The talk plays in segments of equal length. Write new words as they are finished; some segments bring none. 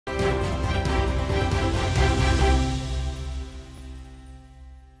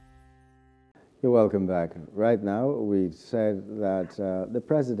You're welcome back. Right now, we said that the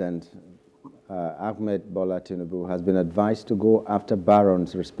president, Ahmed Bola Tinubu, has been advised to go after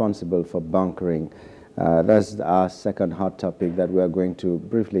barons responsible for bunkering. That's our second hot topic that we are going to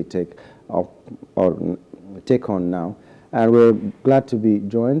briefly up, or take on now. And we're glad to be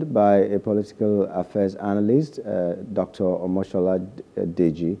joined by a political affairs analyst, Dr. Omoshola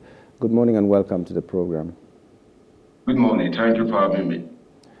Deji. Good morning and welcome to the program. Good morning. Thank you for having me.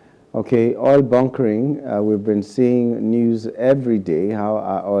 Okay, oil bunkering. We've been seeing news every day how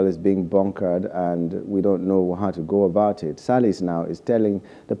our oil is being bunkered and we don't know how to go about it. Salis now is telling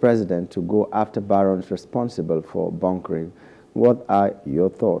the president to go after barons responsible for bunkering. What are your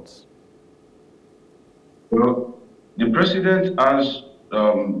thoughts? Well, the president has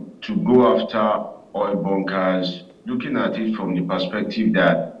to go after oil bunkers, looking at it from the perspective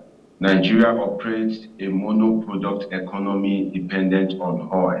that Nigeria operates a monoproduct economy dependent on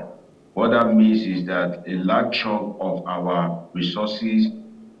oil. What that means is that a large chunk of our resources,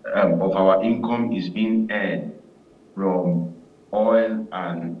 of our income is being earned from oil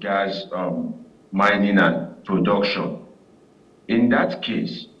and gas mining and production. In that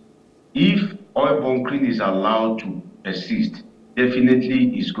case, if oil bunkering is allowed to persist,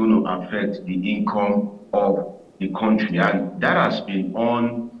 definitely it's going to affect the income of the country. And that has been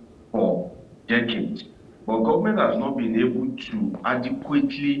on for decades. But government has not been able to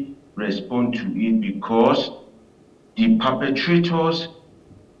adequately respond to it because the perpetrators,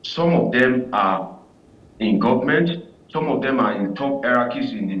 some of them are in government, some of them are in top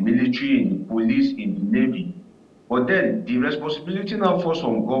hierarchies in the military, in the police, in the navy. But then the responsibility now falls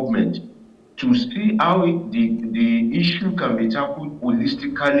on government to see how the issue can be tackled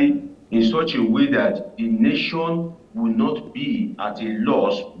holistically in such a way that the nation will not be at a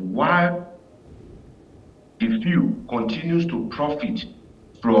loss while the few continues to profit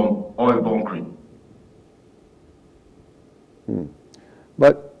from oil bunkering.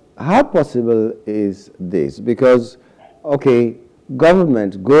 But how possible is this? Because, okay,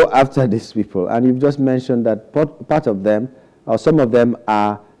 government go after these people, and you've just mentioned that part of them, or some of them,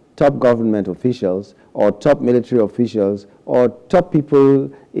 are top government officials, or top military officials, or top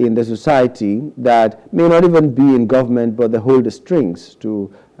people in the society that may not even be in government, but they hold the strings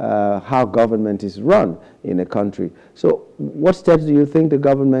to how government is run in a country. So, what steps do you think the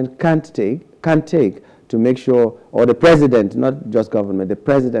government can take to make sure, or the president, not just government, the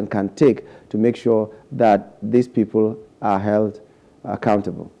president can take to make sure that these people are held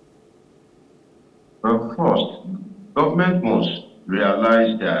accountable? Well, first, government must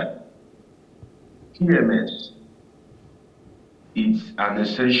realize that PMS is an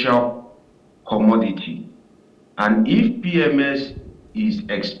essential commodity. And if PMS is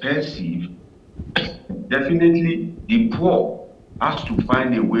expensive, definitely the poor has to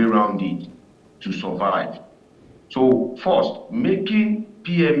find a way around it to survive. So first, making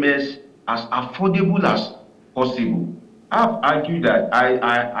PMS as affordable as possible. I've argued that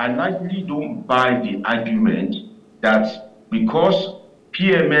I likely don't buy the argument that because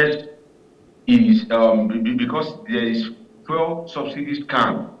PMS is because there is fuel subsidy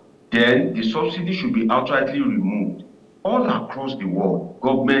scam, then the subsidy should be outrightly removed. All across the world,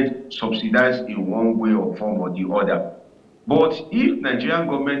 government subsidize in one way or form or the other. But if Nigerian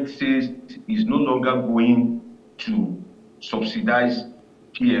government says it's no longer going to subsidize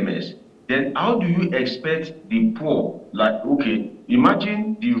PMS, then how do you expect the poor, like, okay,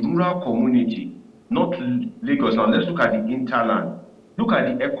 imagine the rural community, not Lagos. Now let's look at the hinterland. Look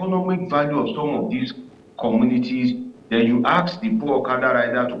at the economic value of some of these communities. Then you ask the poor Okada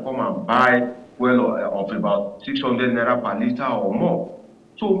rider to come and buy well of about 600 naira per liter or more.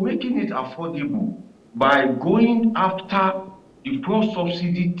 So making it affordable by going after the fuel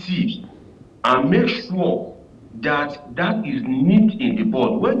subsidy thieves and make sure that that is nipped in the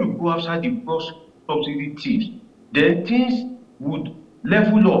bud. When you go after the fuel subsidy thieves, then things would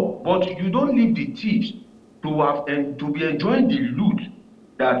level up. But you don't leave the thieves to have and to be enjoying the loot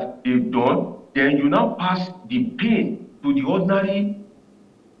that they've done. Then you now pass the pain to the ordinary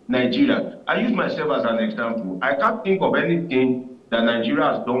Nigeria. I use myself as an example. I can't think of anything that Nigeria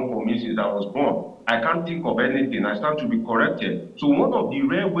has done for me since I was born. I can't think of anything. I stand to be corrected. So one of the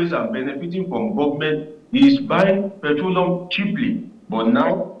rare ways I'm benefiting from government is buying petroleum cheaply. But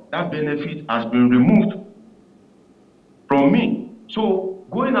now that benefit has been removed from me. So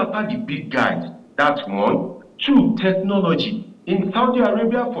going after the big guys, that's one. Two, technology. In Saudi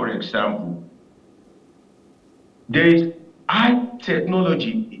Arabia, for example, there is high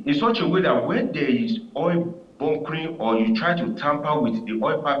technology in such a way that when there is oil bunkering or you try to tamper with the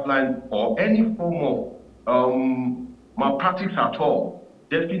oil pipeline or any form of malpractice at all,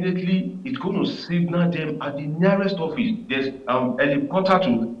 definitely it's going to signal them at the nearest office. There's helicopter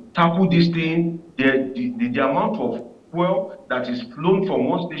to tackle this thing. The amount of fuel that is flown from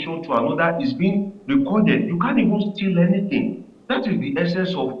one station to another is being recorded. You can't even steal anything. That is the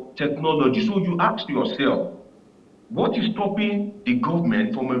essence of technology. So you ask yourself, what is stopping the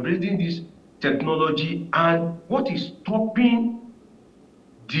government from embracing this technology, and what is stopping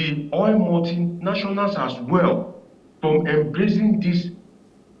the oil multinationals as well from embracing this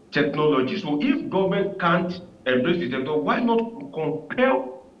technology? So if government can't embrace the technology, why not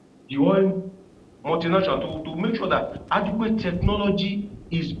compel the oil multinational to make sure that adequate technology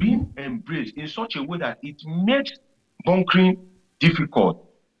is being embraced in such a way that it makes bunkering difficult?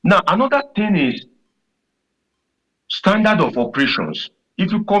 Now, another thing is standard of operations.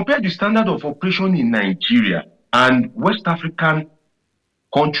 If you compare the standard of operation in Nigeria and West African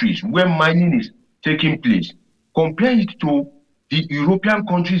countries where mining is taking place, compare it to the European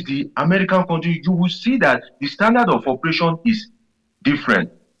countries, the American countries, you will see that the standard of operation is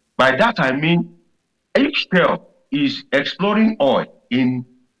different. By that I mean, each Shell is exploring oil in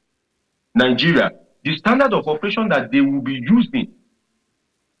Nigeria. The standard of operation that they will be using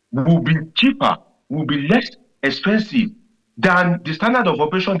will be cheaper, will be less expensive than the standard of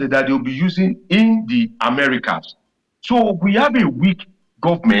operation that they will be using in the Americas. So we have a weak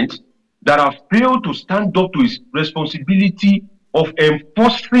government that have failed to stand up to its responsibility of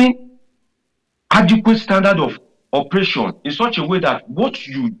enforcing adequate standard of operation in such a way that what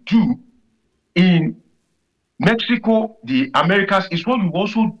you do in Mexico, the Americas, is what you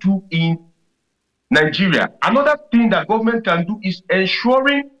also do in Nigeria. Another thing that government can do is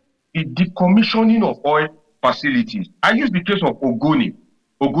ensuring the decommissioning of oil facilities. I use the case of Ogoni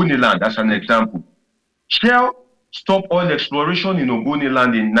land as an example. Shell stopped oil exploration in Ogoni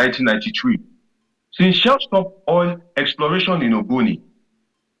land in 1993. Since Shell stopped oil exploration in Ogoni,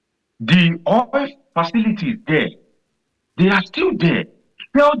 the oil facilities there, they are still there.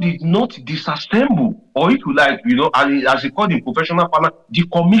 Shell did not disassemble, or if you like, as they call in professional parlance,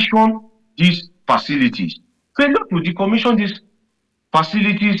 decommission these facilities. Failure to decommission these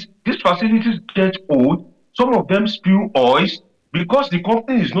facilities get old. Some of them spill oils because the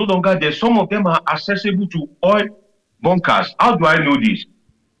company is no longer there. Some of them are accessible to oil bunkers. How do I know this?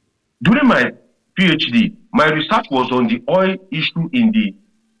 During my PhD, my research was on the oil issue in the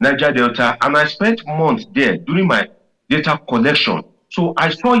Niger Delta, and I spent months there during my data collection. So I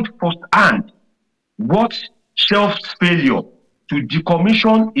saw it firsthand what Shell's failure to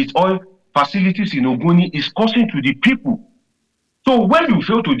decommission its oil facilities in Ogoni is causing to the people. So when you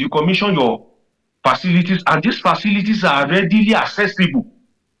fail to decommission your facilities, and these facilities are readily accessible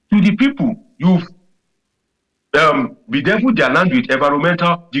to the people, you've bedeviled their land with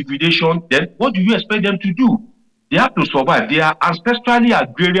environmental degradation, then what do you expect them to do? They have to survive. They are ancestrally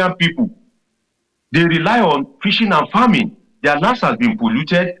agrarian people. They rely on fishing and farming. Their lands has been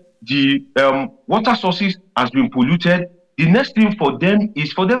polluted. The water sources has been polluted. The next thing for them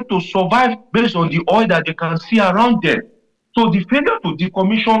is for them to survive based on the oil that they can see around them. So the failure to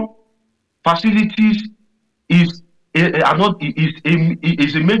decommission facilities is a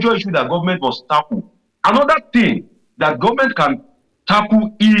major issue that government must tackle. Another thing that government can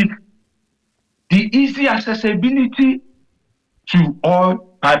tackle is the easy accessibility to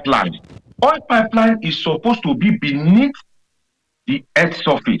oil pipelines. Oil pipeline is supposed to be beneath the earth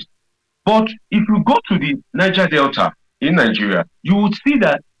surface. But if you go to the Niger Delta in Nigeria, you would see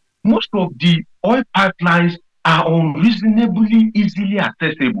that most of the oil pipelines are unreasonably easily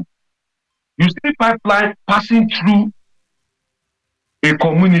accessible. You see pipeline passing through a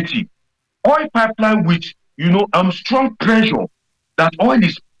community, oil pipeline with strong pressure that oil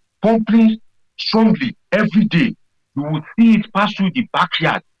is pumping strongly every day. You will see it pass through the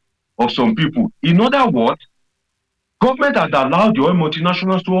backyard of some people. In other words, government has allowed the oil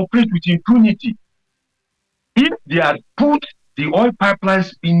multinationals to operate with impunity. If they had put the oil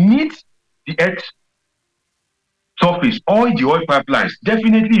pipelines beneath the earth surface, all the oil pipelines,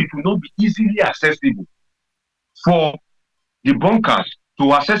 definitely it will not be easily accessible for the bunkers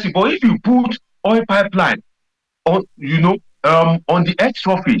to access it. But if you put oil pipeline on, on the earth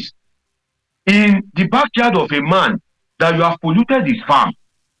surface, in the backyard of a man that you have polluted his farm,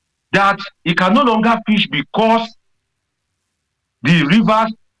 that he can no longer fish because the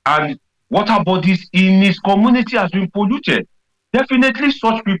rivers and water bodies in his community has been polluted, definitely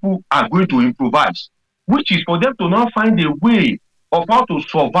such people are going to improvise, which is for them to now find a way of how to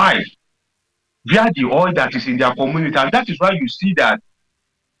survive via the oil that is in their community. And that is why you see that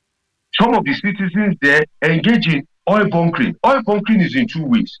some of the citizens there engage in oil bunkering. Oil bunkering is in two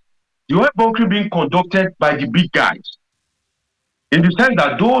ways. The oil bunkering being conducted by the big guys. in the sense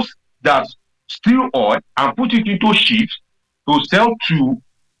that those that steal oil and put it into ships to sell to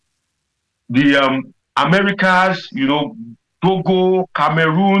the Americas, Togo,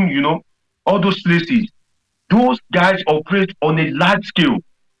 Cameroon, all those places. Those guys operate on a large scale.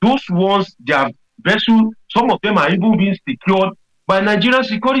 Those ones, their vessels, some of them are even being secured by Nigerian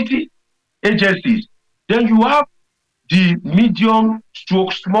security agencies. Then you have the medium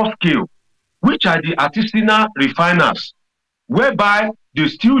stroke small scale, which are the artisanal refiners, whereby they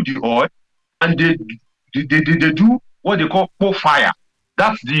steal the oil and they do what they call pour fire.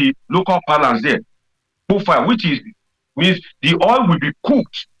 That's the local parlance there. Pour fire, which is means the oil will be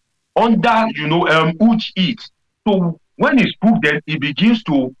cooked under wood heat. So when it's cooked, then it begins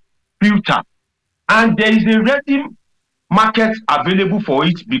to filter, and there is a ready market available for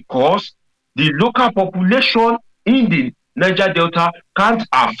it because the local population in the Niger Delta can't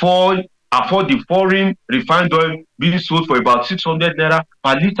afford the foreign refined oil being sold for about 600 naira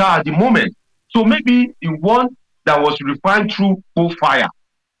per liter at the moment. So maybe the one that was refined through coal fire,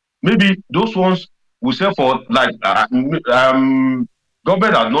 maybe those ones will sell for like government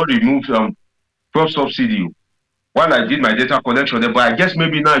has not removed crop subsidy while I did my data collection there, but I guess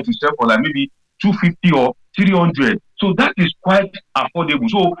maybe now it will sell for like maybe 250 or 300. So that is quite affordable.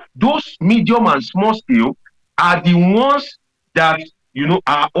 So those medium and small scale are the ones that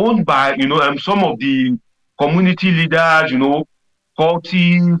are owned by some of the community leaders,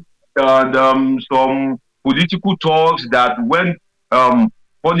 cultists, and some political talks that when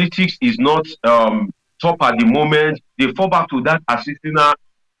politics is not top at the moment, they fall back to that artisanal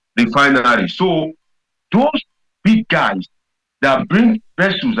refinery. So those big guys that bring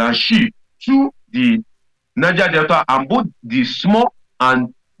vessels and ships to the Niger Delta and both the small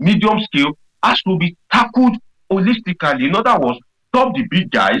and medium scale has to be tackled holistically. In other words, stop the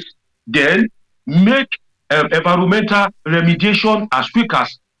big guys, then make environmental remediation as quick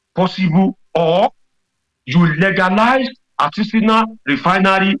as possible, or you legalize artisanal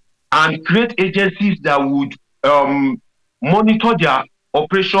refinery and create agencies that would monitor their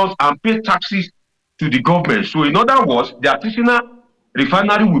operations and pay taxes to the government. So in other words, the artisanal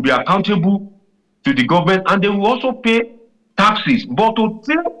refinery will be accountable to the government and they will also pay taxes. But to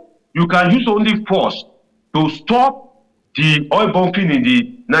think you can use only force to stop the oil bunkering in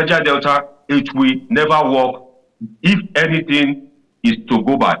the Niger Delta, it will never work if anything is to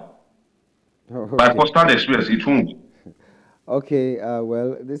go by. Okay. By first-hand experience, it won't. Okay,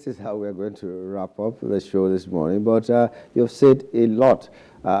 well, this is how we're going to wrap up the show this morning. But you've said a lot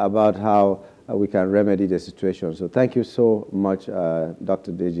about how we can remedy the situation. So thank you so much,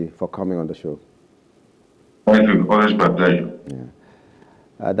 Dr. Deji, for coming on the show. Thank you. Always my pleasure.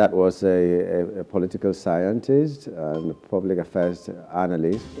 Yeah. That was a political scientist and public affairs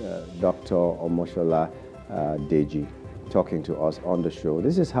analyst, Dr. Omoshola Deji, talking to us on the show.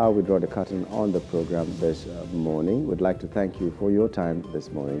 This is how we draw the curtain on the program this morning. We'd like to thank you for your time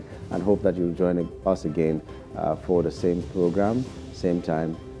this morning and hope that you'll join us again for the same program, same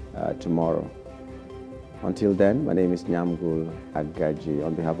time tomorrow. Until then, my name is Nyamgul Agaji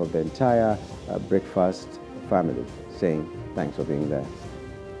on behalf of the entire Breakfast family, saying thanks for being there.